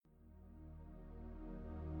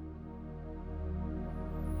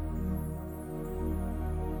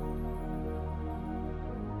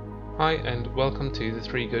Hi, and welcome to the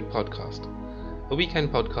Three Good Podcast, a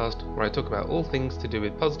weekend podcast where I talk about all things to do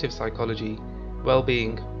with positive psychology,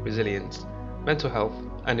 well-being, resilience, mental health,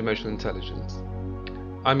 and emotional intelligence.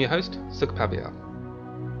 I'm your host, Sukh Pavia.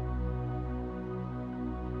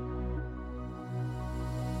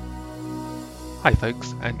 Hi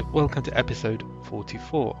folks, and welcome to episode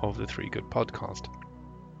 44 of the Three Good Podcast.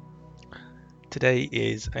 Today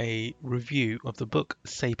is a review of the book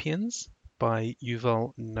Sapiens by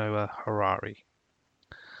Yuval Noah Harari.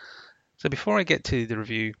 So before I get to the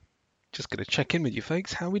review, just going to check in with you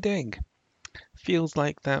folks. How are we doing? Feels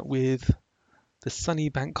like that with the sunny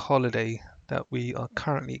bank holiday that we are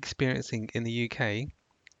currently experiencing in the UK,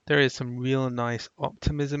 there is some real nice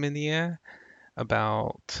optimism in the air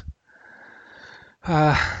about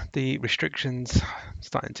the restrictions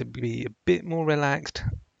starting to be a bit more relaxed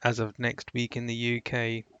as of next week in the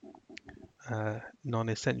UK.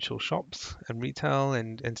 Non-essential shops and retail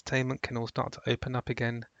and entertainment can all start to open up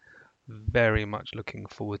again. Very much looking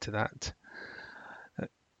forward to that.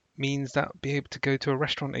 Means that I'll be able to go to a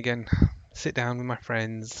restaurant again, sit down with my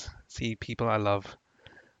friends, see people I love,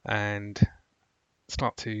 and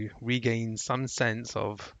start to regain some sense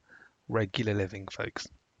of regular living, folks.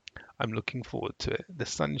 I'm looking forward to it. The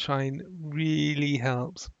sunshine really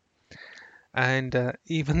helps. And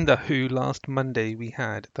even though last Monday we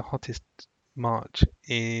had the hottest March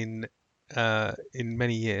in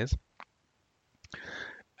many years,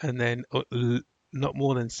 and then not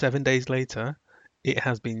more than 7 days later, it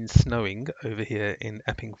has been snowing over here in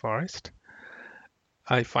Epping Forest.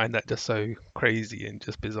 I find that just so crazy and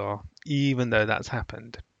just bizarre, even though that's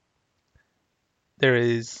happened. There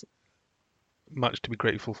is much to be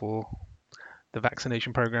grateful for. The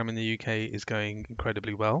vaccination program in the UK is going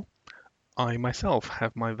incredibly well. I myself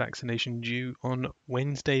have my vaccination due on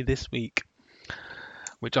Wednesday this week,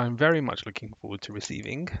 which I'm very much looking forward to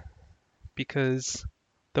receiving, because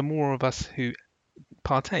the more of us who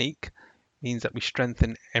partake means that we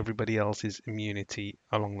strengthen everybody else's immunity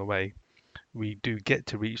along the way. We do get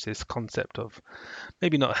to reach this concept of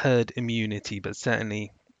maybe not herd immunity, but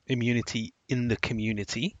certainly immunity in the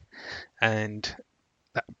community, and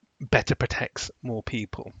that better protects more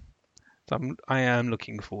people. So I am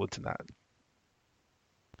looking forward to that.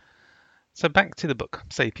 So back to the book,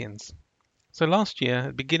 Sapiens. So last year, at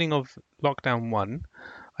the beginning of lockdown 1,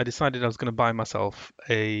 I decided I was going to buy myself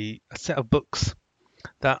a set of books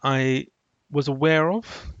that I was aware of,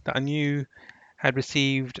 that I knew had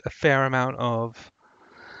received a fair amount of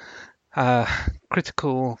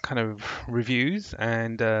critical kind of reviews,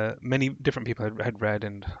 and many different people had read,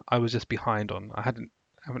 and I was just behind on. I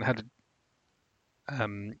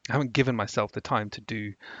haven't given myself the time to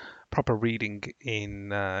do proper reading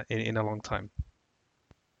in a long time.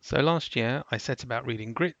 So last year I set about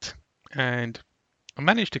reading Grit, and I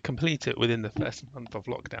managed to complete it within the first month of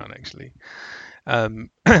lockdown, actually.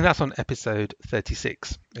 That's on episode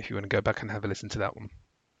 36, if you want to go back and have a listen to that one.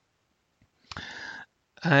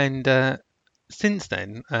 And since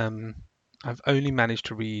then, I've only managed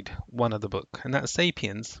to read one other book, and that's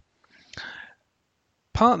Sapiens.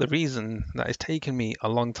 Part of the reason that it's taken me a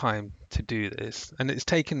long time to do this, and it's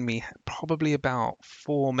taken me probably about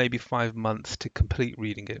 4, maybe 5 months to complete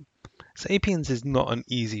reading it. Sapiens is not an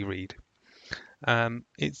easy read.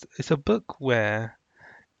 It's a book where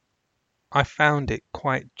I found it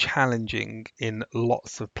quite challenging in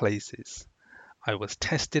lots of places. I was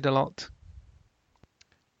tested a lot.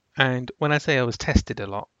 And when I say I was tested a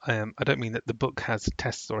lot, I don't mean that the book has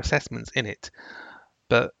tests or assessments in it,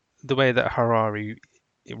 but the way that Harari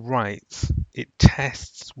writes, it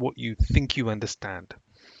tests what you think you understand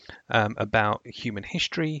about human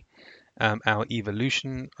history, our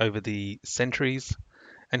evolution over the centuries.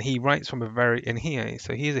 And he writes from he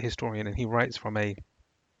is a historian, and he writes from a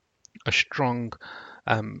strong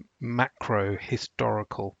macro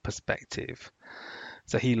historical perspective.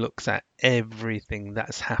 So he looks at everything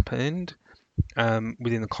that's happened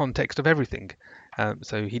within the context of everything.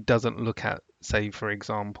 So he doesn't look at, say, for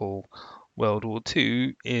example, World War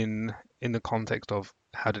II in the context of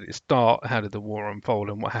how did it start, how did the war unfold,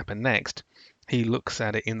 and what happened next. He looks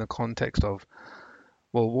at it in the context of,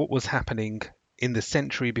 well, what was happening in the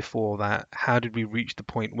century before that? How did we reach the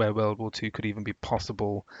point where World War II could even be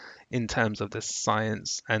possible in terms of the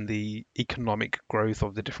science and the economic growth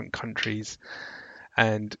of the different countries?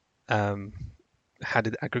 And how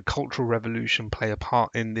did the agricultural revolution play a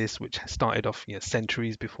part in this, which started off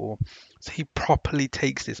centuries before? So he properly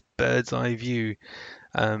takes this bird's eye view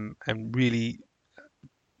and really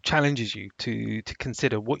challenges you to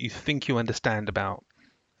consider what you think you understand about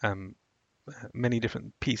many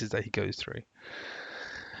different pieces that he goes through.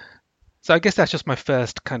 So I guess that's just my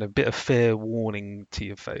first kind of bit of fair warning to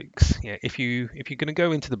you folks. Yeah, if you're going to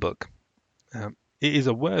go into the book, it is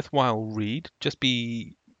a worthwhile read.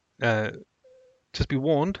 Uh, just be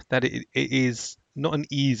warned that it is not an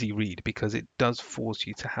easy read because it does force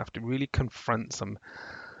you to have to really confront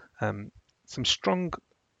um, some strong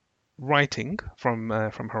writing from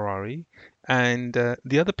Harari. And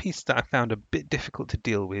the other piece that I found a bit difficult to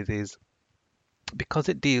deal with is because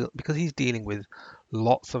he's dealing with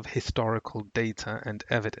lots of historical data and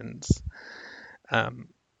evidence. Um,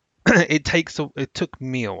 it took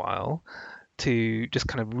me a while to just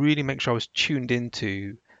kind of really make sure I was tuned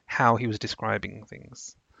into how he was describing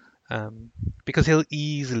things. Um, because he'll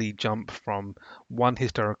easily jump from one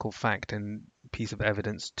historical fact and piece of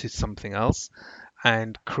evidence to something else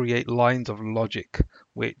and create lines of logic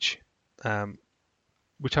which um,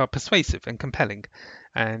 which are persuasive and compelling.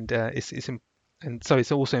 And and so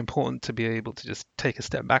it's also important to be able to just take a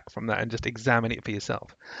step back from that and just examine it for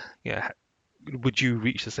yourself. Yeah, would you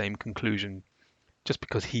reach the same conclusion? Just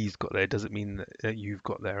because he's got there doesn't mean that you've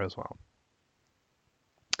got there as well.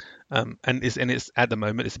 And it's at the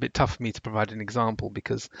moment it's a bit tough for me to provide an example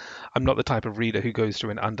because I'm not the type of reader who goes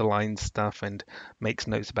through and underlines stuff and makes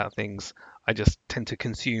notes about things. I just tend to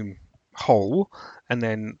consume whole and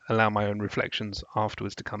then allow my own reflections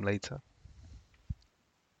afterwards to come later.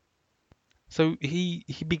 So he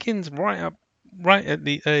begins right at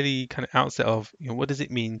the early kind of outset of, what does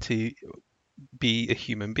it mean to be a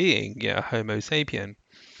human being, a Homo sapien?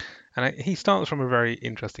 And he starts from a very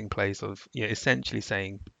interesting place of, essentially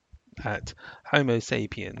saying that Homo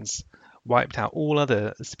sapiens wiped out all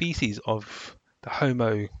other species of the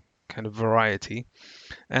Homo kind of variety.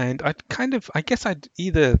 And I guess I'd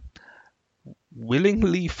either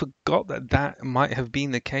willingly forgot that that might have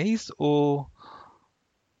been the case, or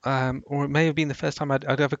it may have been the first time I'd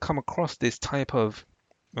ever come across this type of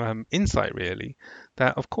insight, really,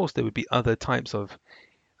 that of course there would be other types of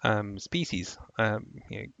species.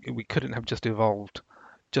 We couldn't have just evolved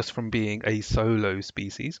just from being a solo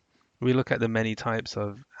species. We look at the many types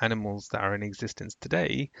of animals that are in existence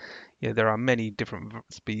today. There are many different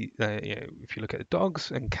if you look at dogs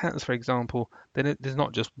and cats, for example, then there's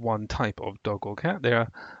not just one type of dog or cat. There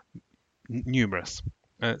are numerous.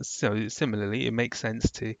 So similarly, it makes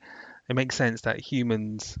sense that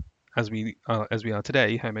humans, as we are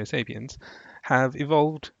today, Homo sapiens, have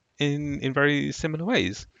evolved in very similar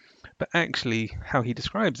ways. But actually, how he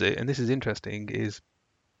describes it, and this is interesting, is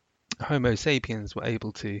Homo sapiens were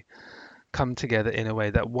able to come together in a way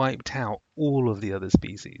that wiped out all of the other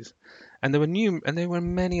species, and there were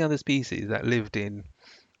many other species that lived in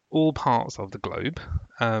all parts of the globe,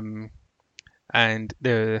 and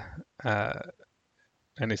there.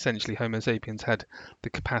 And essentially, Homo sapiens had the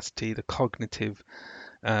capacity, the cognitive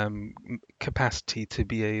um, capacity to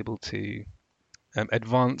be able to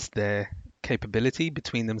advance their capability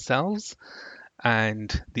between themselves,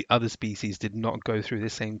 and the other species did not go through the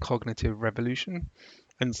same cognitive revolution,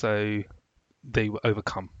 and so they were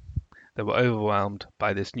overcome. They were overwhelmed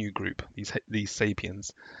by this new group, these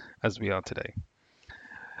sapiens, as we are today.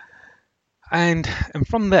 And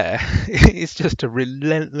from there, it's just a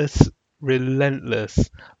relentless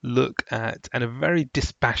look at, and a very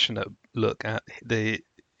dispassionate look at the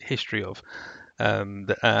history of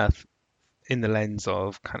the Earth in the lens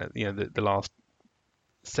of kind of the last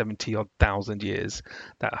 70 odd thousand years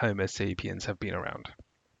that Homo sapiens have been around.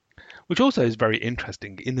 Which also is very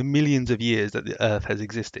interesting. In the millions of years that the Earth has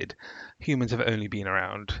existed, humans have only been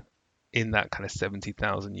around in that kind of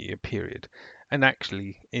 70,000 year period. And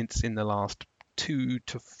actually, it's in the last 2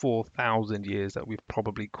 to 4,000 years that we've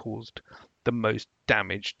probably caused the most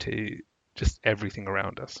damage to just everything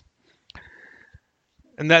around us.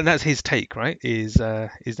 And that's his take, right? Is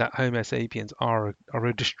that Homo sapiens are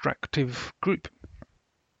a destructive group.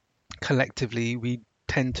 Collectively, we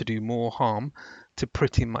tend to do more harm to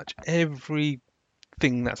pretty much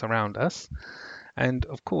everything that's around us. And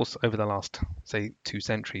of course, over the last, say, 2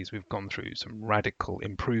 centuries, we've gone through some radical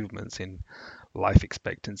improvements in life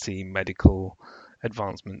expectancy, medical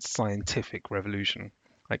advancements, scientific revolution.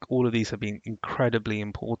 Like all of these have been incredibly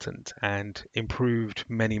important and improved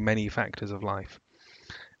many, many factors of life.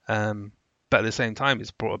 But at the same time,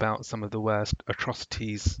 it's brought about some of the worst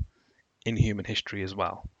atrocities in human history as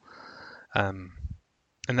well. Um,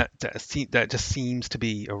 and that just seems to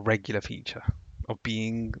be a regular feature of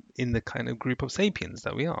being in the kind of group of sapiens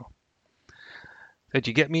that we are. So do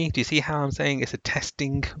you get me? Do you see how I'm saying it's a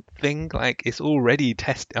testing thing? Like it's already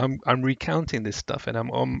test. I'm recounting this stuff, and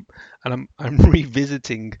I'm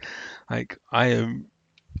revisiting. Like I am.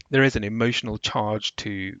 There is an emotional charge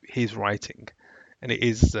to his writing, and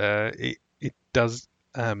it does.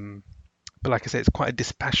 but like I say, it's quite a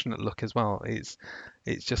dispassionate look as well. It's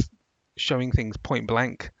just showing things point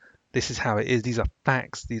blank. This is how it is. These are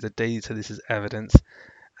facts. These are data. This is evidence.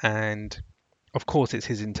 And of course, it's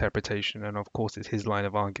his interpretation, and of course, it's his line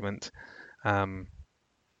of argument. Um,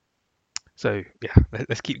 so yeah,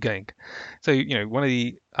 let's keep going. So one of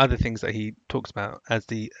the other things that he talks about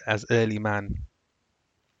as early man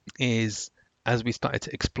is as we started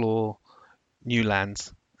to explore new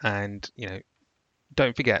lands, and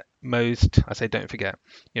don't forget, I say don't forget,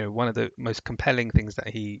 one of the most compelling things that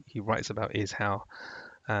he writes about is how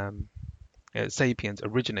um, sapiens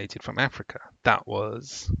originated from Africa. That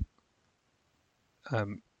was,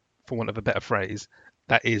 for want of a better phrase,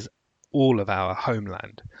 that is all of our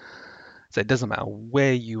homeland. So it doesn't matter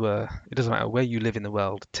where you it doesn't matter where you live in the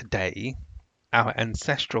world today, our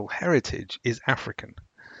ancestral heritage is African,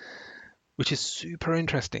 which is super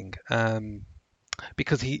interesting.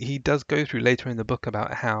 Because he does go through later in the book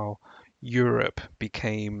about how Europe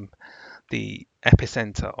became the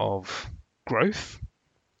epicenter of growth,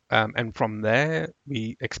 and from there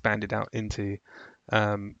we expanded out into,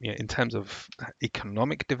 in terms of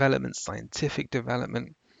economic development, scientific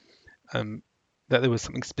development, that there was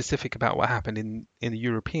something specific about what happened in the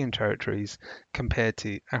European territories compared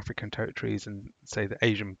to African territories and say the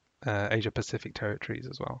Asia Pacific territories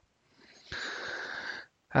as well.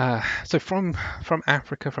 So from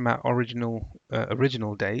Africa, from our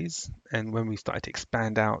original days, and when we started to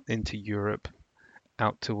expand out into Europe,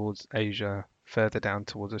 out towards Asia, further down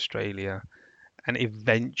towards Australia, and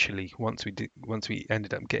eventually once we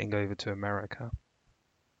ended up getting over to America,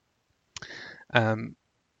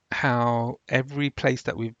 how every place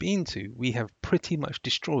that we've been to, we have pretty much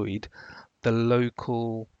destroyed the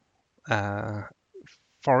local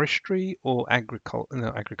forestry or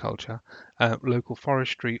agriculture, local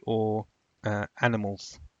forestry or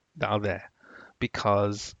animals that are there,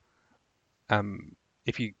 because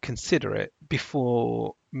if you consider it,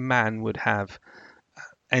 before man would have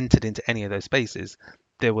entered into any of those spaces,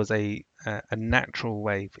 there was a natural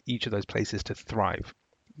way for each of those places to thrive.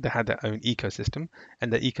 They had their own ecosystem,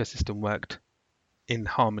 and the ecosystem worked in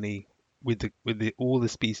harmony with all the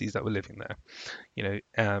species that were living there.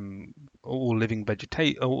 All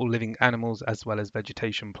living animals as well as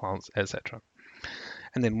vegetation, plants, etc.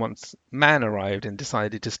 And then once man arrived and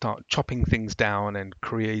decided to start chopping things down and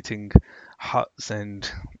creating huts and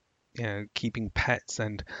keeping pets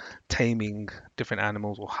and taming different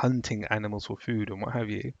animals or hunting animals for food and what have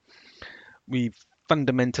you, we've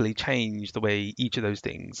fundamentally changed the way each of those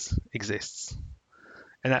things exists.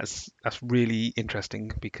 And that's really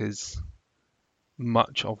interesting, because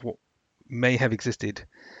much of what may have existed,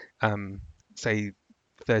 say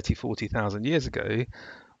 30, 40,000 years ago,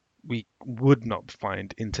 we would not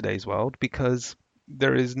find in today's world, because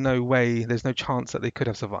there's no chance that they could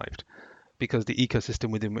have survived, because the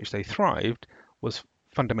ecosystem within which they thrived was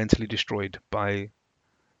fundamentally destroyed by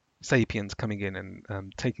sapiens coming in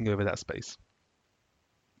and taking over that space.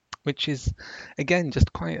 Which is, again,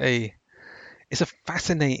 just it's a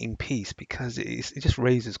fascinating piece, because it just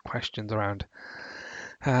raises questions around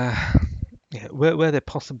were there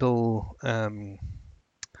possible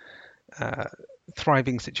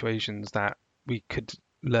thriving situations that we could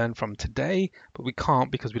learn from today, but we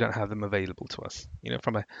can't because we don't have them available to us.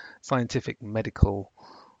 From a scientific medical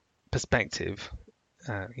perspective,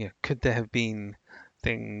 could there have been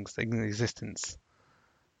things in existence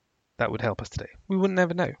that would help us today? We wouldn't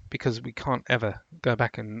ever know, because we can't ever go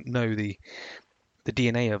back and know the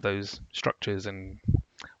DNA of those structures and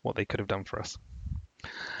what they could have done for us.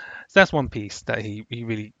 So that's one piece that he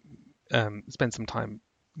really spent some time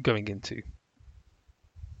going into.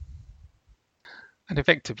 And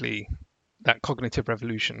effectively, that cognitive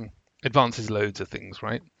revolution advances loads of things,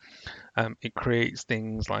 right? It creates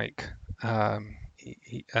things like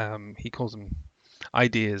he calls them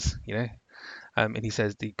ideas, and he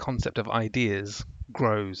says the concept of ideas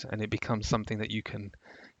grows and it becomes something that you can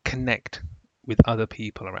connect with other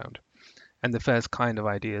people around. And the first kind of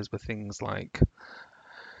ideas were things like,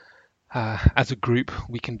 as a group,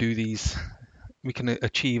 we can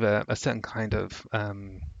achieve a certain kind of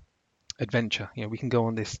adventure. We can go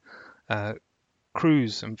on this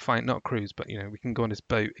cruise and not cruise, but we can go on this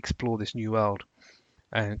boat, explore this new world,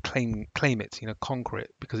 and claim it, conquer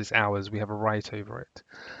it, because it's ours. We have a right over it.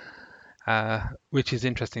 Which is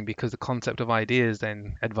interesting, because the concept of ideas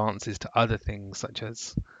then advances to other things, such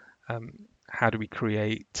as how do we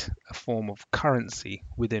create a form of currency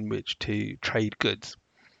within which to trade goods,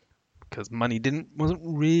 because money wasn't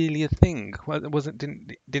really a thing. Well, it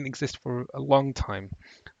didn't exist for a long time.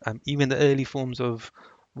 Even the early forms of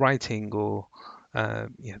writing or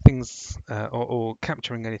things or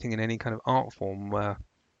capturing anything in any kind of art form were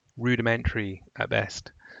rudimentary at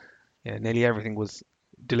best. Nearly everything was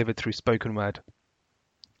delivered through spoken word.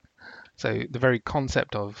 So the very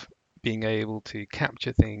concept of being able to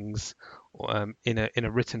capture things in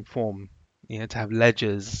a written form, to have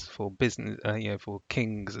ledgers for business, for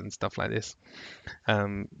kings and stuff like this,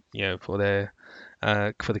 for the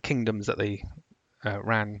kingdoms that they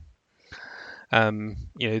ran,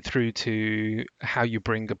 through to how you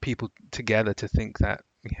bring a people together to think that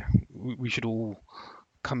we should all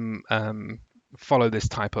come follow this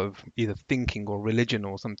type of either thinking or religion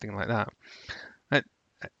or something like that. And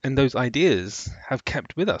and those ideas have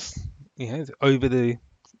kept with us, over the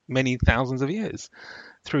many thousands of years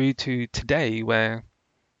through to today, where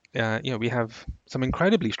we have some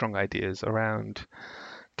incredibly strong ideas around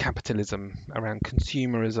capitalism, around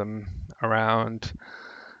consumerism, around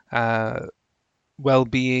uh,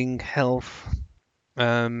 well-being, health,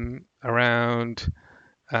 around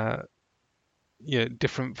uh,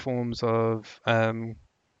 different forms of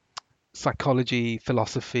psychology,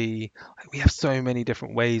 philosophy. We have so many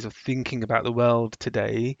different ways of thinking about the world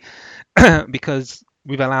today because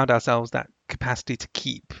we've allowed ourselves that capacity to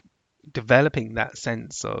keep developing that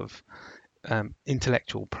sense of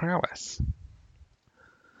intellectual prowess.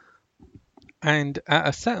 And at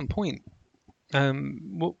a certain point,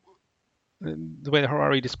 the way that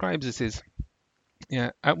Harari describes this is,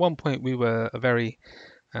 at one point we were a very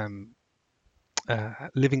um,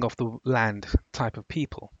 living off the land type of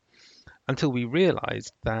people until we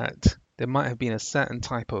realized that there might have been a certain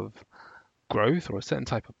type of growth or a certain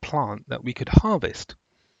type of plant that we could harvest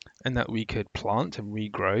and that we could plant and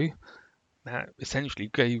regrow. That essentially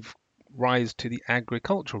gave rise to the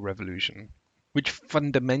agricultural revolution, which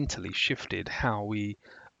fundamentally shifted how we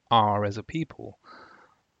are as a people.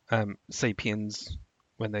 Sapiens,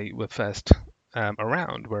 when they were first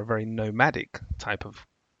around, were a very nomadic type of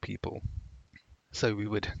people. So we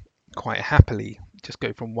would quite happily just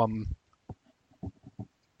go from one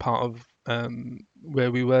part of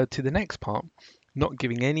where we were to the next part, not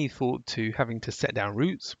giving any thought to having to set down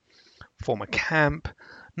roots, form a camp,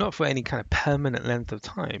 not for any kind of permanent length of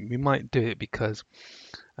time. We might do it because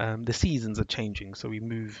the seasons are changing, so we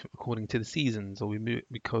move according to the seasons, or we move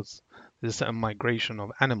because there's a certain migration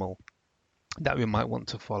of animal that we might want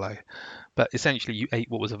to follow. But essentially, you ate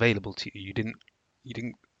what was available to you. You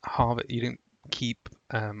didn't harvest. You didn't keep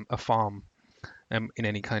a farm in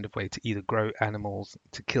any kind of way to either grow animals,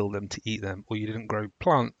 to kill them, to eat them, or you didn't grow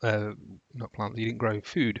not plants. You didn't grow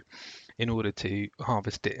food in order to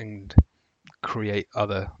harvest it and create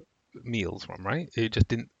other meals from. Right? It just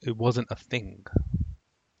didn't. It wasn't a thing.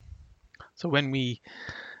 So when we,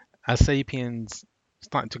 as sapiens,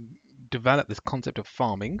 started to develop this concept of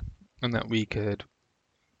farming, and that we could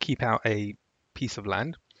keep out a piece of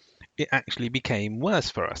land, it actually became worse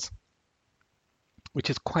for us, which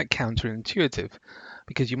is quite counterintuitive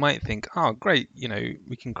because you might think, oh, great,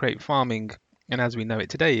 we can create farming. And as we know it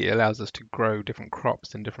today, it allows us to grow different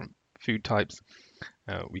crops and different food types.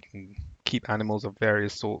 We can keep animals of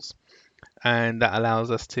various sorts. And that allows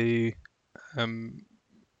us um,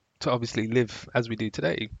 to obviously live as we do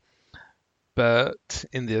today. But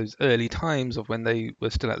in those early times of when they were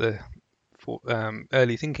still at the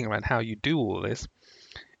early thinking around how you do all this,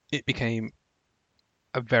 it became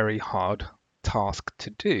a very hard task to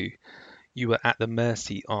do. You were at the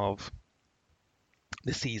mercy of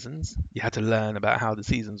the seasons. You had to learn about how the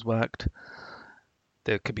seasons worked.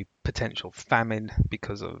 There could be potential famine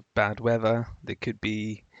because of bad weather. There could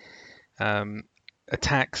be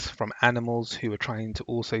attacks from animals who are trying to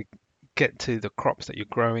also get to the crops that you're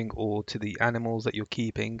growing or to the animals that you're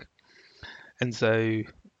keeping. And so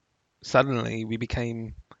suddenly we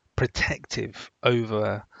became protective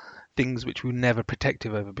over things which we were never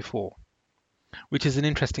protective over before, which is an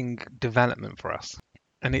interesting development for us.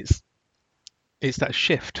 And it's that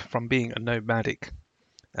shift from being a nomadic,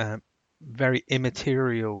 uh, very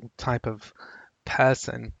immaterial type of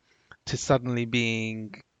person to suddenly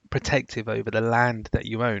being protective over the land that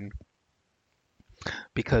you own.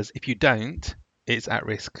 Because if you don't, it's at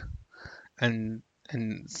risk. And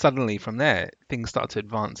suddenly from there, things start to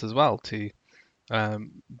advance as well to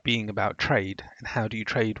being about trade and how do you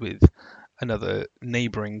trade with another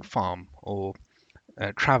neighboring farm or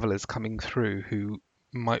travelers coming through who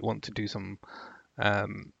might want to do some,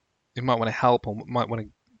 who might want to help or might want to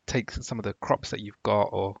take some of the crops that you've got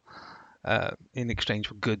or in exchange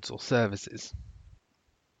for goods or services.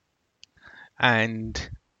 And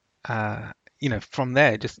from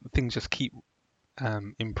there, just things just keep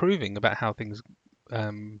improving about how things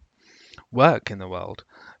work in the world.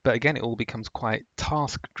 But again, it all becomes quite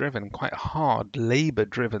task driven, quite hard labor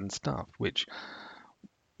driven stuff, which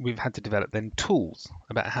we've had to develop then tools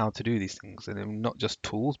about how to do these things. And then not just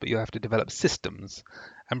tools, but you have to develop systems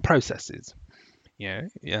and processes.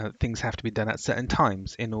 Things have to be done at certain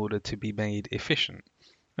times in order to be made efficient.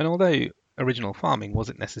 And although original farming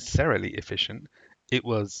wasn't necessarily efficient, it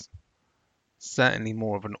was certainly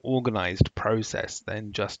more of an organized process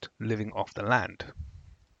than just living off the land.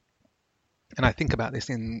 And I think about this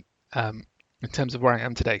in terms of where I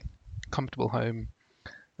am today. Comfortable home,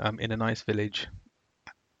 in a nice village,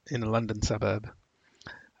 in a London suburb.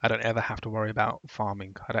 I don't ever have to worry about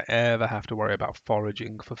farming. I don't ever have to worry about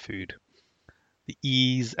foraging for food. The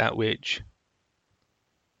ease at which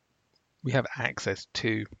we have access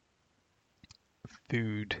to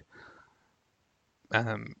food,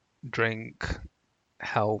 drink,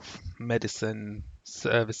 health, medicine,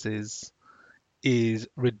 services is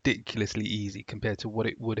ridiculously easy compared to what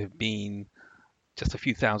it would have been just a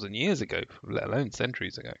few thousand years ago, let alone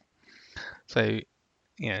centuries ago. So,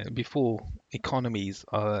 before economies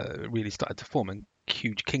really started to form and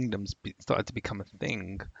huge kingdoms started to become a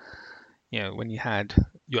thing, when you had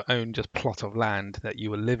your own just plot of land that you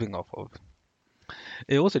were living off of,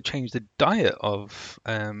 it also changed the diet of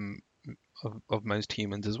most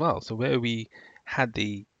humans as well. So where we had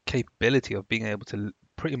the capability of being able to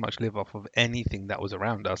pretty much live off of anything that was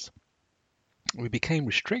around us, we became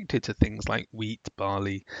restricted to things like wheat,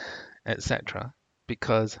 barley, etc.,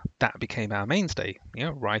 because that became our mainstay,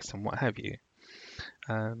 rice and what have you.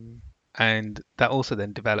 And that also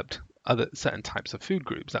then developed other certain types of food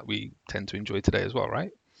groups that we tend to enjoy today as well,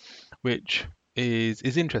 right? Which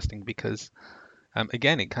is interesting because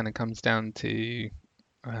again, it kind of comes down to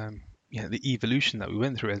the evolution that we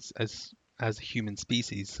went through as a human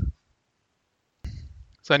species.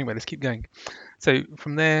 So anyway, let's keep going. So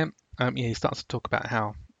from there, he starts to talk about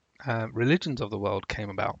how religions of the world came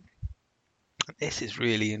about. This is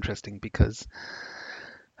really interesting because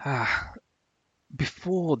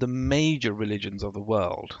before the major religions of the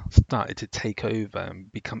world started to take over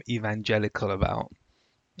and become evangelical about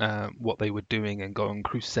what they were doing and go on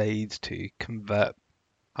crusades to convert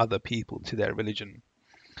other people to their religion,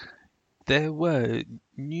 there were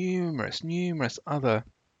numerous other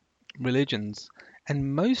religions,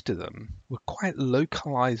 and most of them were quite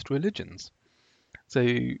localized religions. So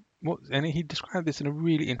and he described this in a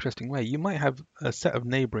really interesting way. You might have a set of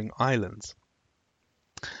neighboring islands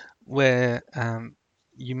where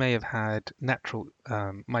you may have had natural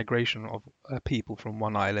migration of people from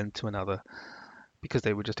one island to another because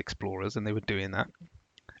they were just explorers and they were doing that.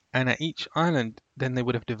 And at each island, then they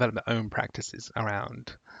would have developed their own practices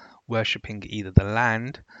around worshipping either the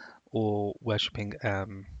land or worshipping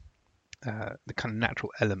the kind of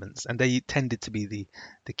natural elements. And they tended to be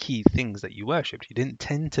the key things that you worshipped. You didn't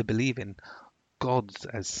tend to believe in gods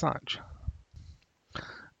as such.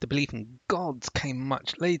 The belief in gods came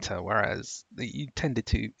much later, whereas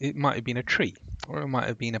it might have been a tree, or it might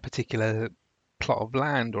have been a particular plot of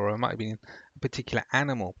land, or it might have been a particular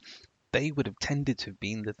animal. They would have tended to have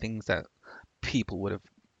been the things that people would have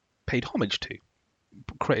paid homage to,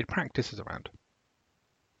 created practices around.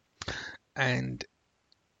 And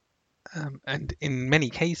in many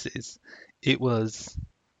cases, it was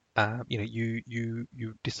you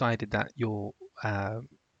decided that your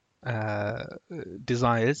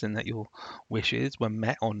desires and that your wishes were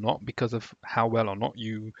met or not because of how well or not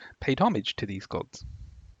you paid homage to these gods.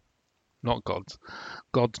 Not gods.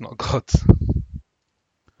 Gods, not gods.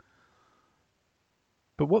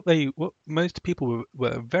 But what most people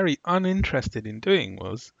were very uninterested in doing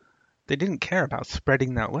was they didn't care about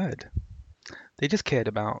spreading that word. They just cared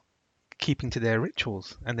about keeping to their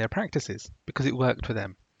rituals and their practices because it worked for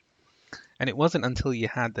them. And it wasn't until you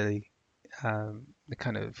had the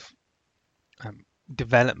kind of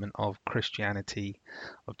development of Christianity,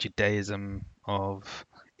 of Judaism, of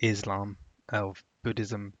Islam, of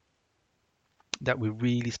Buddhism, that we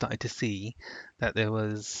really started to see that there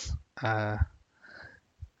was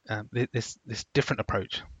this different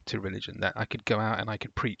approach to religion, that I could go out and I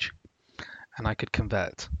could preach and I could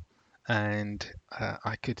convert and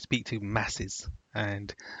I could speak to masses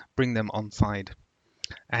and bring them on side.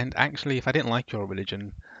 And actually, if I didn't like your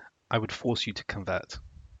religion, I would force you to convert.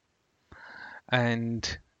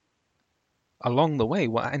 And along the way,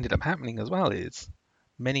 what ended up happening as well is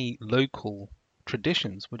many local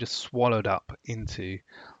traditions were just swallowed up into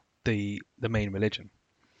the main religion.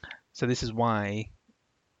 So this is why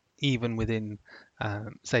even within,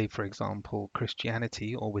 say, for example,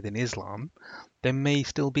 Christianity or within Islam, there may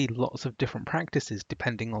still be lots of different practices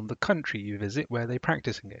depending on the country you visit where they're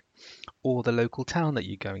practicing it, or the local town that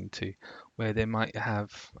you're going to, where they might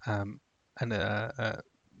have an,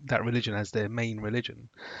 that religion as their main religion.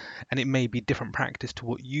 And it may be different practice to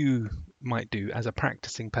what you might do as a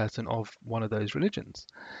practicing person of one of those religions,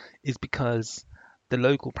 is because the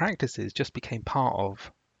local practices just became part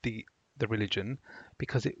of the religion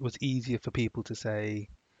because it was easier for people to say,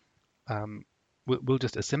 we'll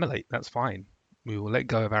just assimilate, that's fine. We will let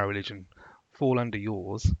go of our religion, fall under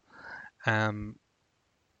yours, um,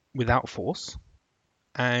 without force.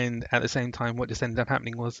 And at the same time, what just ended up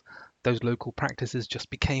happening was those local practices just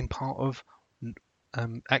became part of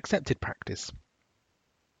accepted practice,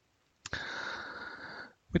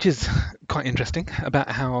 which is quite interesting about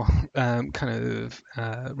how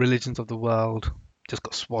religions of the world just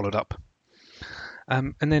got swallowed up.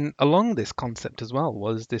 And then along this concept as well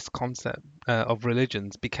was this concept of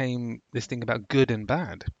religions became this thing about good and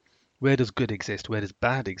bad. Where does good exist? Where does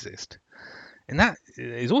bad exist? And that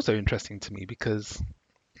is also interesting to me because,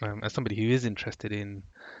 as somebody who is interested in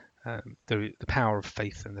the power of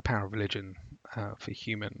faith and the power of religion for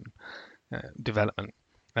human development,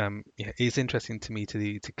 it's interesting to me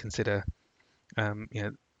to consider,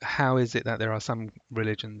 how is it that there are some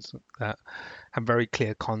religions that have very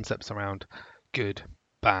clear concepts around good,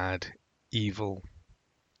 bad, evil,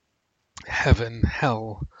 heaven,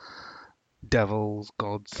 hell, devils,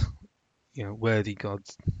 gods, worthy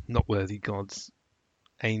gods, not worthy gods,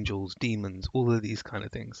 angels, demons, all of these kind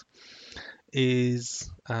of things, is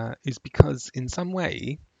because in some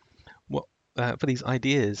way, what for these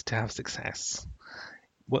ideas to have success,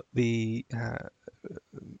 what the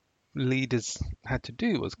leaders had to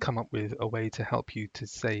do was come up with a way to help you to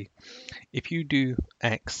say, if you do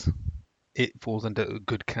X, it falls under a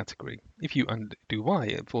good category. If you do Y,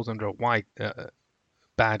 it falls under a Y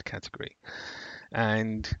bad category.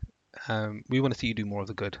 And we want to see you do more of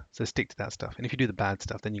the good, so stick to that stuff. And if you do the bad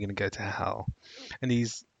stuff, then you're going to go to hell. And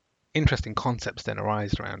these interesting concepts then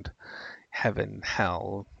arise around heaven,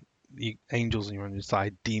 hell, the angels on your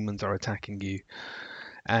side, demons are attacking you,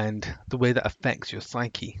 and the way that affects your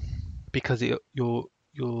psyche, because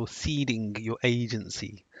you're ceding your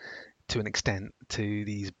agency to an extent to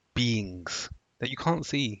these beings that you can't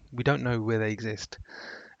see. We don't know where they exist,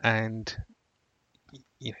 and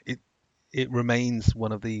it remains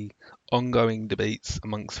one of the ongoing debates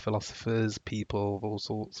amongst philosophers, people of all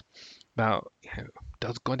sorts, about,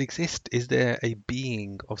 does God exist? Is there a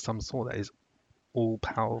being of some sort that is all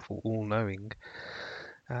powerful, all knowing?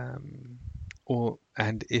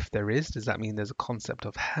 And if there is, does that mean there's a concept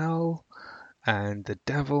of hell and the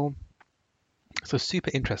devil? So super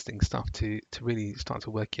interesting stuff to really start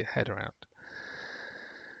to work your head around.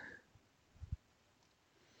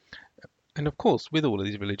 And of course, with all of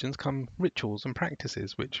these religions come rituals and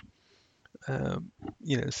practices, which,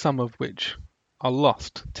 some of which are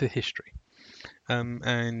lost to history.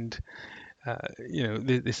 And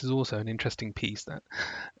this is also an interesting piece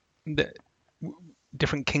that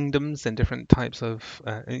different kingdoms and different types of,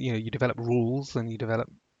 you develop rules and you develop,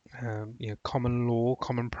 common law,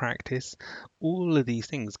 common practice. All of these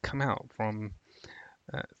things come out from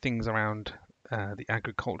things around the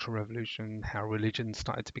agricultural revolution, how religion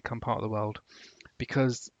started to become part of the world,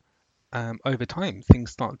 because over time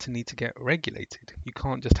things start to need to get regulated. You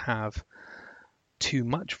can't just have too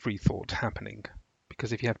much free thought happening,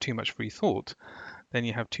 because if you have too much free thought, then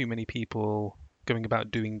you have too many people going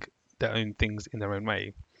about doing their own things in their own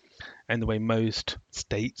way. And the way most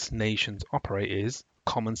states, nations operate is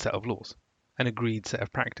common set of laws, an agreed set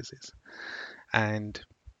of practices. And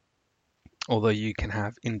although you can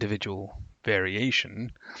have individual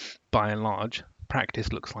variation, by and large,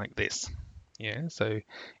 practice looks like this. Yeah. So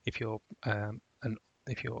if you're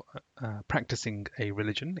practicing a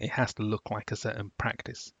religion, it has to look like a certain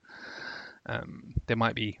practice. There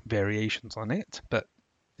might be variations on it, but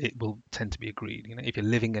it will tend to be agreed. If you're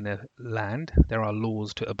living in a land, there are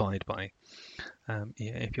laws to abide by.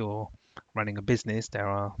 If you're running a business, there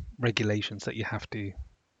are regulations that you have to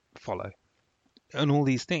follow. And all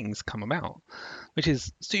these things come about, which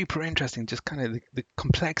is super interesting, just kind of the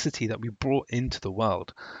complexity that we brought into the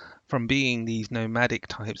world from being these nomadic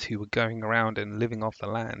types who were going around and living off the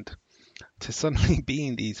land to suddenly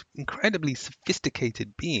being these incredibly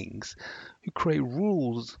sophisticated beings who create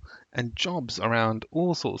rules and jobs around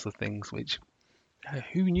all sorts of things, which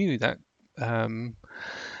who knew that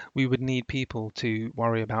we would need people to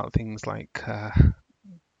worry about things like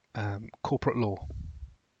corporate law.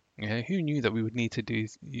 Who knew that we would need to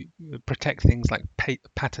protect things like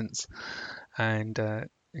patents and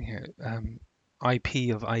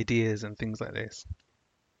IP of ideas and things like this,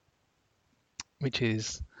 which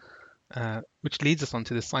is which leads us on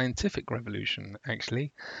to the scientific revolution,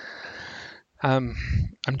 actually. Um,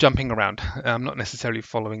 I'm jumping around. I'm not necessarily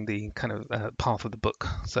following the kind of path of the book,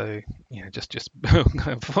 so just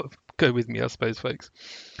go with me, I suppose, folks.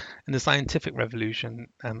 And the scientific revolution,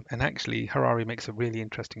 and actually Harari makes a really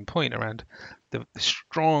interesting point around the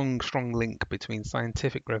strong link between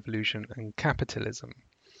scientific revolution and capitalism,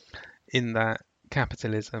 in that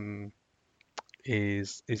capitalism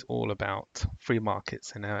is all about free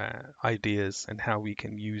markets and ideas and how we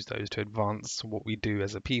can use those to advance what we do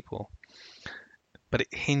as a people. But it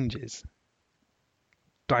hinges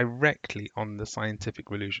directly on the scientific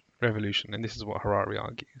revolution, and this is what Harari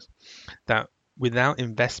argues, that without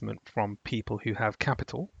investment from people who have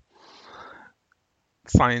capital,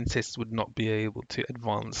 scientists would not be able to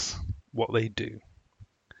advance what they do.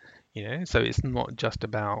 So it's not just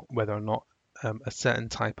about whether or not a certain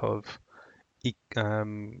type of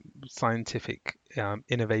scientific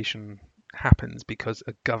innovation happens because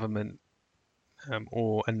a government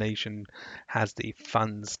or a nation has the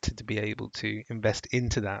funds to be able to invest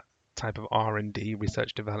into that type of R&D,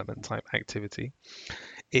 research development type activity.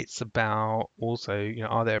 It's about also,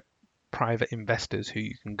 are there private investors who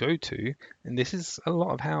you can go to? And this is a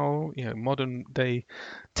lot of how, modern day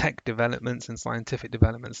tech developments and scientific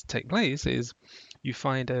developments take place, is you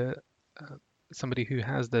find somebody who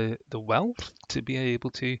has the wealth to be able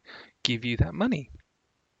to give you that money,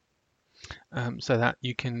 so that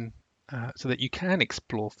you can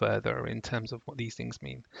explore further in terms of what these things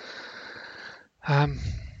mean. And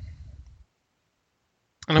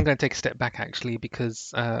I'm going to take a step back, actually,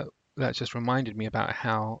 because that just reminded me about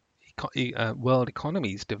how world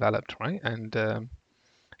economies developed, right? And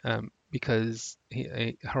because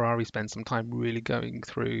Harari spends some time really going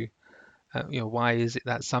through, why is it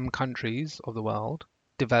that some countries of the world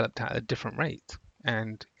developed at a different rate?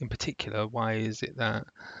 And in particular, why is it that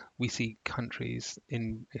we see countries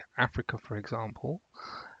in Africa, for example,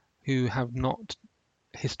 who have not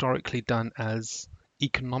historically done as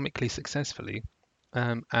economically successfully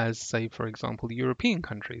as, say, for example, the European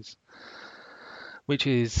countries, which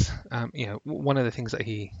is, one of the things that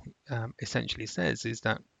he essentially says is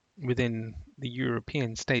that within the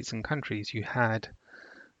European states and countries, you had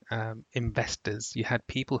investors, you had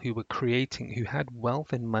people who were creating, who had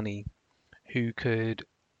wealth and money, who could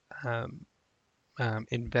um,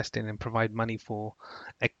 invest in and provide money for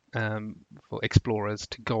explorers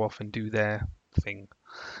to go off and do their thing.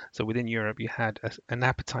 So within Europe, you had an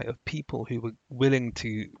appetite of people who were willing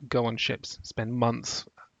to go on ships, spend months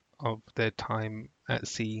of their time at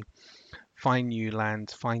sea, find new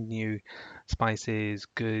lands, find new spices,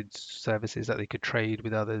 goods, services that they could trade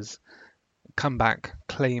with others, come back,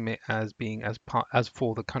 claim it as being as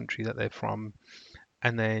for the country that they're from,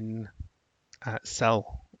 and then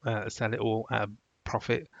sell it all at a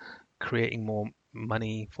profit, creating more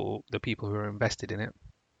money for the people who are invested in it.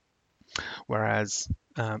 Whereas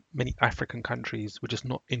many African countries were just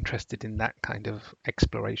not interested in that kind of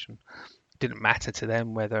exploration. It didn't matter to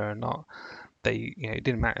them whether or not it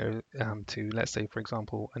didn't matter to, let's say, for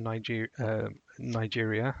example,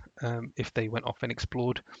 Nigeria, if they went off and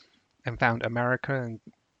explored and found America and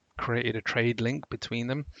created a trade link between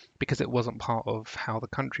them, because it wasn't part of how the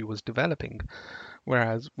country was developing.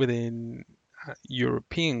 Whereas within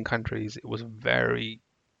European countries, it was very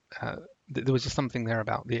there was just something there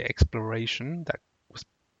about the exploration that was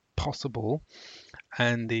possible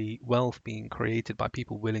and the wealth being created by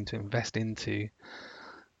people willing to invest into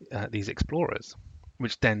these explorers,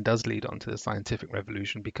 which then does lead on to the scientific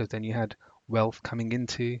revolution, because then you had wealth coming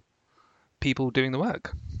into people doing the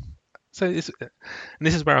work. So and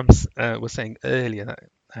this is where I was saying earlier that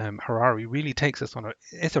Harari really takes us on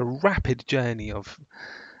it's a rapid journey of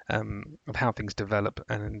how things develop,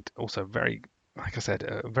 and also very, like I said,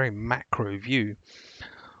 a very macro view,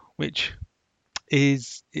 which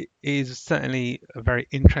is certainly a very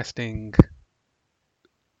interesting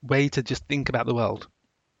way to just think about the world.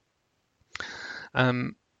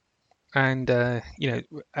 Um, and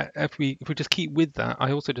if we just keep with that,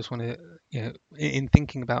 I also just want to, in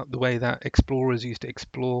thinking about the way that explorers used to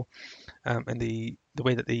explore, and the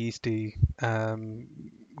way that they used to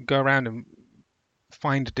go around and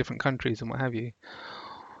find different countries and what have you.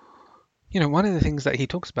 One of the things that he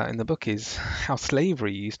talks about in the book is how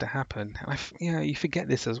slavery used to happen. You forget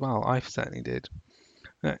this as well. I certainly did.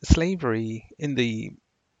 Slavery in the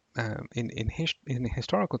in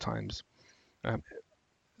historical times,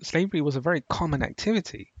 slavery was a very common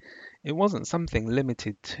activity. It wasn't something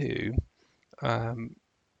limited to um,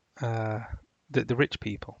 the rich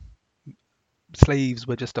people. slaves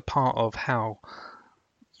were just a part of how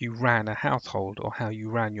you ran a household or how you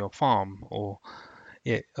ran your farm, or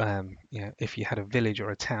if you had a village or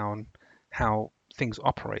a town, how things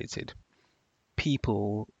operated.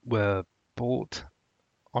 People were bought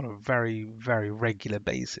on a very, very regular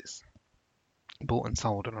basis, bought and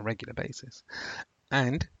sold on a regular basis.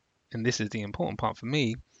 And this is the important part for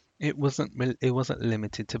me, it wasn't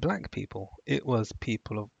limited to black people. It was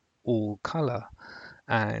people of all color.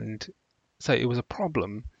 And so it was a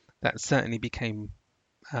problem that certainly became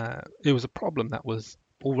it was a problem that was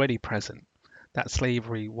already present, that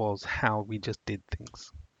slavery was how we just did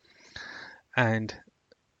things. And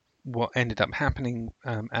what ended up happening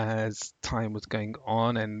as time was going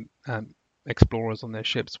on and explorers on their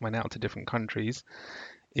ships went out to different countries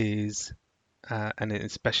is, and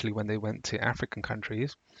especially when they went to African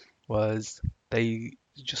countries, was they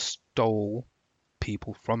just stole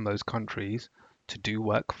people from those countries to do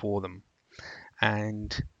work for them.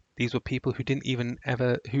 And these were people who didn't even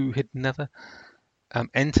ever, who had never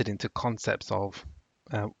entered into concepts of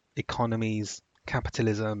economies,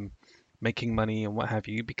 capitalism, making money, and what have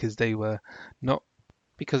you, because they were not,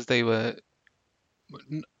 because they were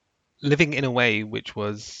living in a way which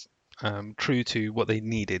was true to what they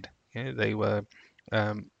needed. They were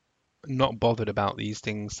um, not bothered about these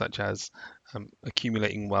things such as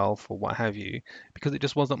accumulating wealth or what have you, because it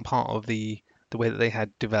just wasn't part of the way that they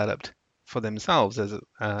had developed for themselves as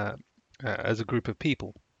a group of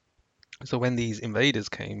people. So when these invaders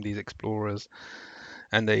came, these explorers,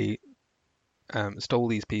 and they stole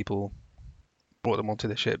these people, brought them onto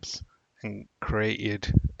the ships, and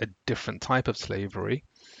created a different type of slavery.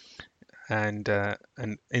 And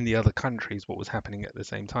in the other countries, what was happening at the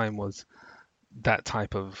same time was that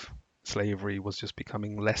type of slavery was just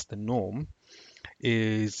becoming less the norm.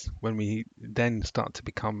 Is when we then start to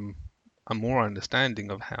become a more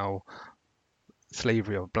understanding of how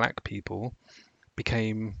slavery of black people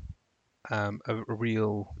became a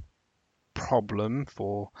real problem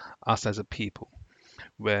for us as a people,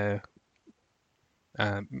 where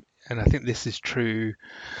and I think this is true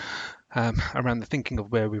around the thinking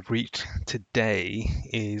of where we've reached today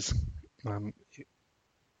is um,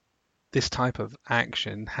 this type of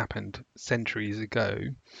action happened centuries ago.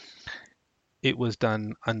 It was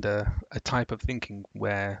done under a type of thinking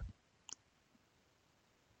where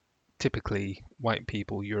typically white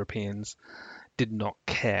people, Europeans, did not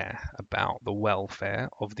care about the welfare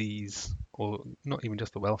of these, or not even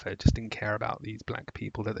just the welfare, just didn't care about these black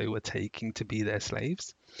people that they were taking to be their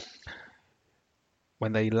slaves.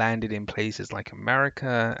 When they landed in places like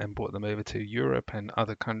America and brought them over to Europe and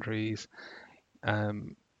other countries,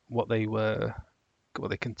 um, what they were, what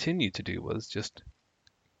they continued to do was just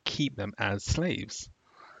keep them as slaves.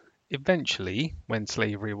 Eventually, when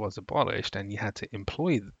slavery was abolished and you had to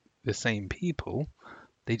employ the same people,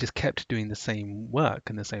 they just kept doing the same work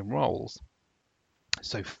and the same roles.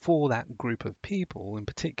 So for that group of people, in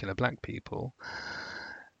particular black people,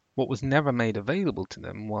 what was never made available to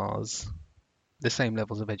them was the same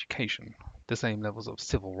levels of education, the same levels of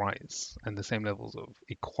civil rights, and the same levels of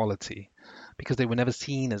equality, because they were never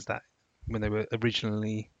seen as that when they were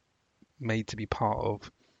originally made to be part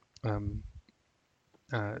of um,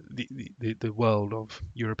 the world of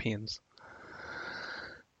Europeans,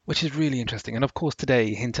 which is really interesting. And of course, today,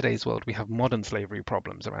 in today's world, we have modern slavery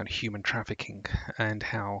problems around human trafficking and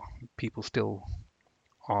how people still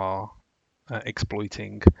are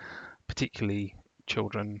exploiting, particularly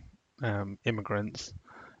children, immigrants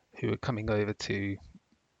who are coming over to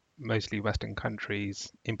mostly Western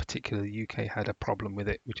countries. In particular, the UK had a problem with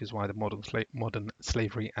it, which is why the Modern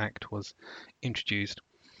Slavery Act was introduced,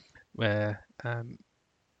 where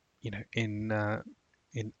in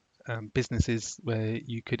businesses where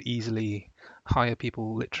you could easily hire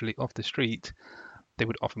people literally off the street, they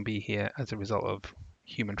would often be here as a result of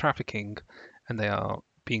human trafficking, and they are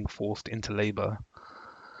being forced into labor,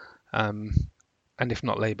 um, and if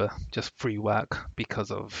not labor, just free work because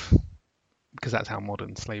that's how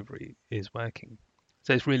modern slavery is working.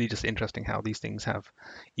 So it's really just interesting how these things have,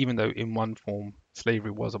 even though in one form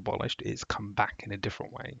slavery was abolished, it's come back in a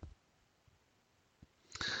different way.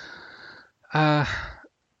 Uh,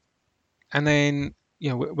 and then,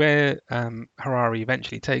 where Harari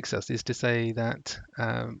eventually takes us is to say that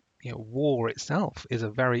war itself is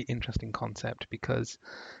a very interesting concept, because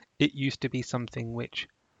it used to be something which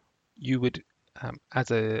you would,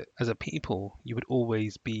 as a people, you would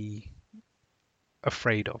always be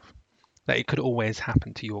afraid of. That it could always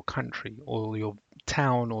happen to your country or your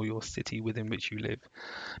town or your city within which you live,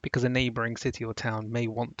 because a neighboring city or town may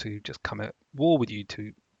want to just come at war with you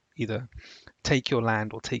to either take your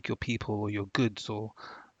land or take your people or your goods or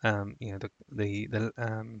the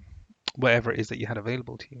whatever it is that you had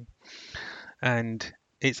available to you. And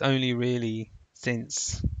it's only really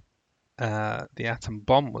since the atom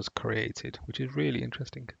bomb was created, which is really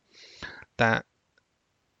interesting, that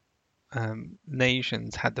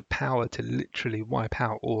nations had the power to literally wipe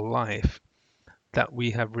out all life, that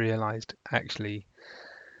we have realized actually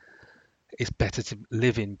it's better to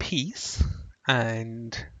live in peace.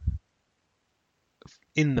 And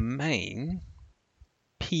in the main,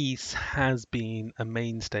 peace has been a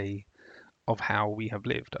mainstay of how we have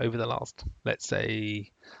lived over the last, let's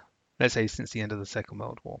say since the end of the Second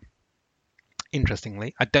World War.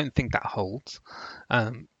 Interestingly, I don't think that holds,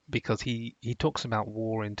 because he talks about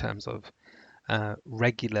war in terms of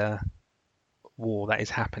regular war that is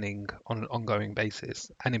happening on an ongoing basis,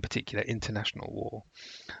 and in particular international war.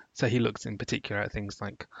 So he looks in particular at things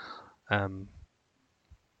like um,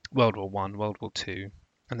 World War One, World War Two,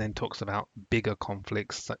 and then talks about bigger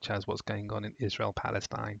conflicts such as what's going on in Israel,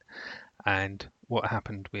 Palestine, and what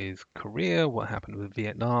happened with Korea, what happened with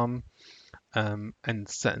Vietnam, and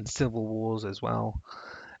certain civil wars as well.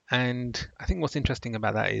 And I think what's interesting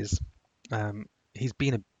about that is um, he's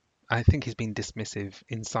been a, I think he's been dismissive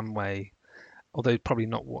in some way, although probably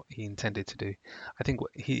not what he intended to do. I think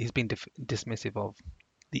he's been dismissive of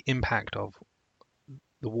the impact of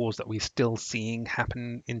the wars that we're still seeing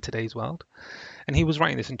happen in today's world. And he was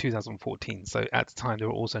writing this in 2014, so at the time there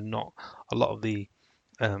were also not a lot of the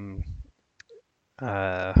um,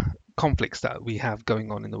 uh, conflicts that we have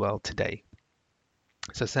going on in the world today.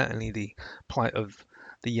 So certainly the plight of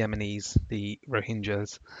the Yemenis, the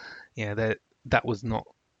Rohingyas, that was not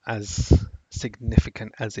as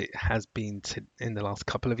significant as it has been in the last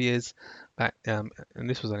couple of years. And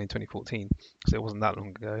this was only 2014, so it wasn't that long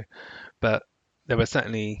ago. But there were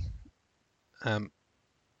certainly um,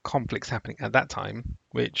 conflicts happening at that time,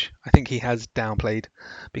 which I think he has downplayed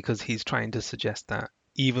because he's trying to suggest that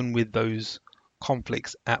even with those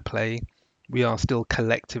conflicts at play, we are still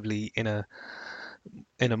collectively in a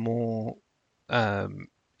more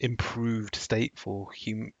improved state for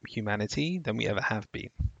humanity than we ever have been.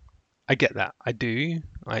 I get that. I do.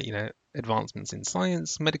 Advancements in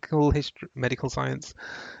science, medical history, medical science,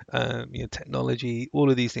 technology, all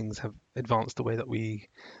of these things have advanced the way that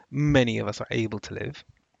many of us are able to live.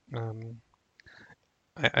 Um,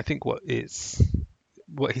 I think what he's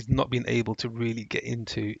not been able to really get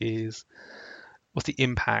into is what's the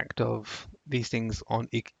impact of these things on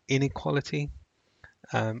inequality,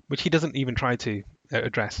 which he doesn't even try to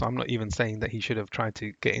address. So I'm not even saying that he should have tried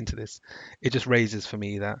to get into this. It just raises for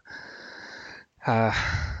me that uh,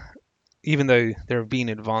 even though there have been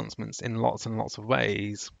advancements in lots and lots of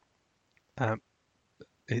ways, um,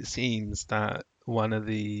 it seems that one of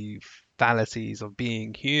the fallacies of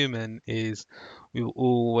being human is we will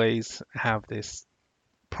always have this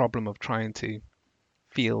problem of trying to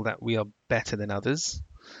feel that we are better than others.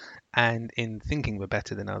 And in thinking we're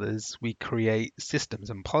better than others, we create systems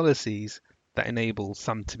and policies that enable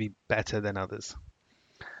some to be better than others.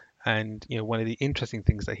 And one of the interesting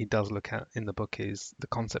things that he does look at in the book is the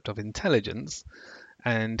concept of intelligence,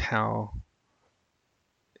 and how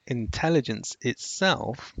intelligence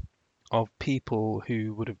itself of people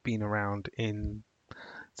who would have been around in,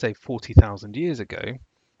 say, 40,000 years ago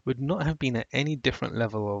would not have been at any different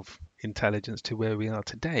level of intelligence to where we are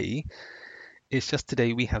today. It's just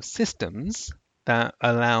today we have systems that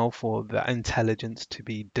allow for that intelligence to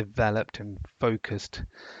be developed and focused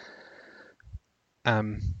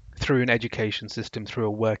through an education system, through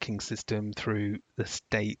a working system, through the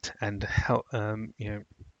state and help,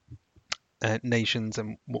 nations,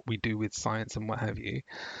 and what we do with science and what have you,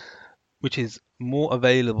 which is more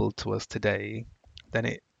available to us today than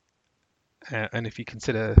it. And if you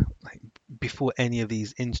consider, like, before any of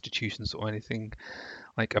these institutions or anything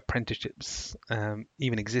like apprenticeships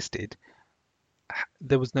even existed,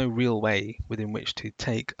 there was no real way within which to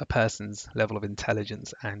take a person's level of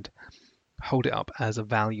intelligence and hold it up as a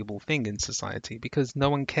valuable thing in society, because no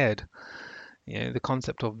one cared. The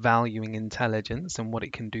concept of valuing intelligence and what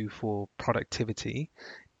it can do for productivity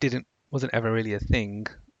wasn't ever really a thing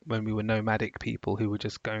when we were nomadic people who were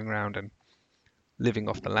just going around and living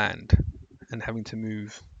off the land and having to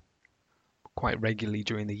move quite regularly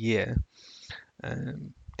during the year.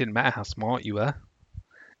 Didn't matter how smart you were,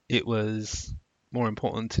 it was more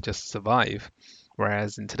important to just survive.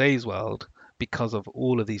 Whereas in today's world, because of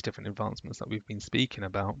all of these different advancements that we've been speaking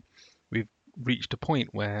about, we've reached a point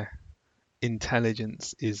where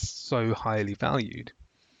intelligence is so highly valued.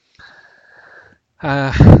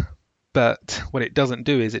 But what it doesn't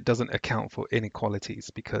do is it doesn't account for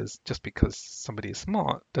inequalities, because just because somebody is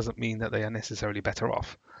smart doesn't mean that they are necessarily better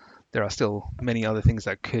off. there are still many other things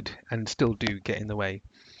that could and still do get in the way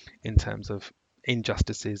in terms of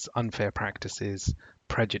injustices, unfair practices,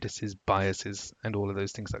 prejudices, biases, and all of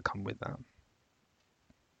those things that come with that.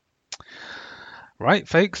 Right,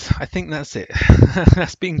 folks, I think that's it.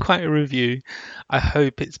 That's been quite a review. I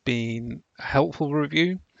hope it's been a helpful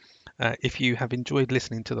review. If you have enjoyed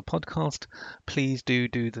listening to the podcast, please do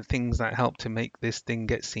the things that help to make this thing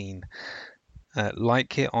get seen.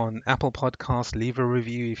 Like it on Apple Podcasts, leave a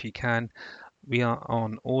review if you can. We are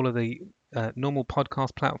on all of the normal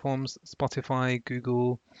podcast platforms, Spotify,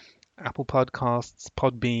 Google, Apple Podcasts,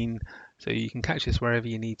 Podbean, so you can catch this wherever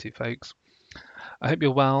you need to, folks. I hope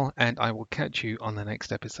you're well, and I will catch you on the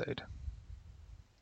next episode.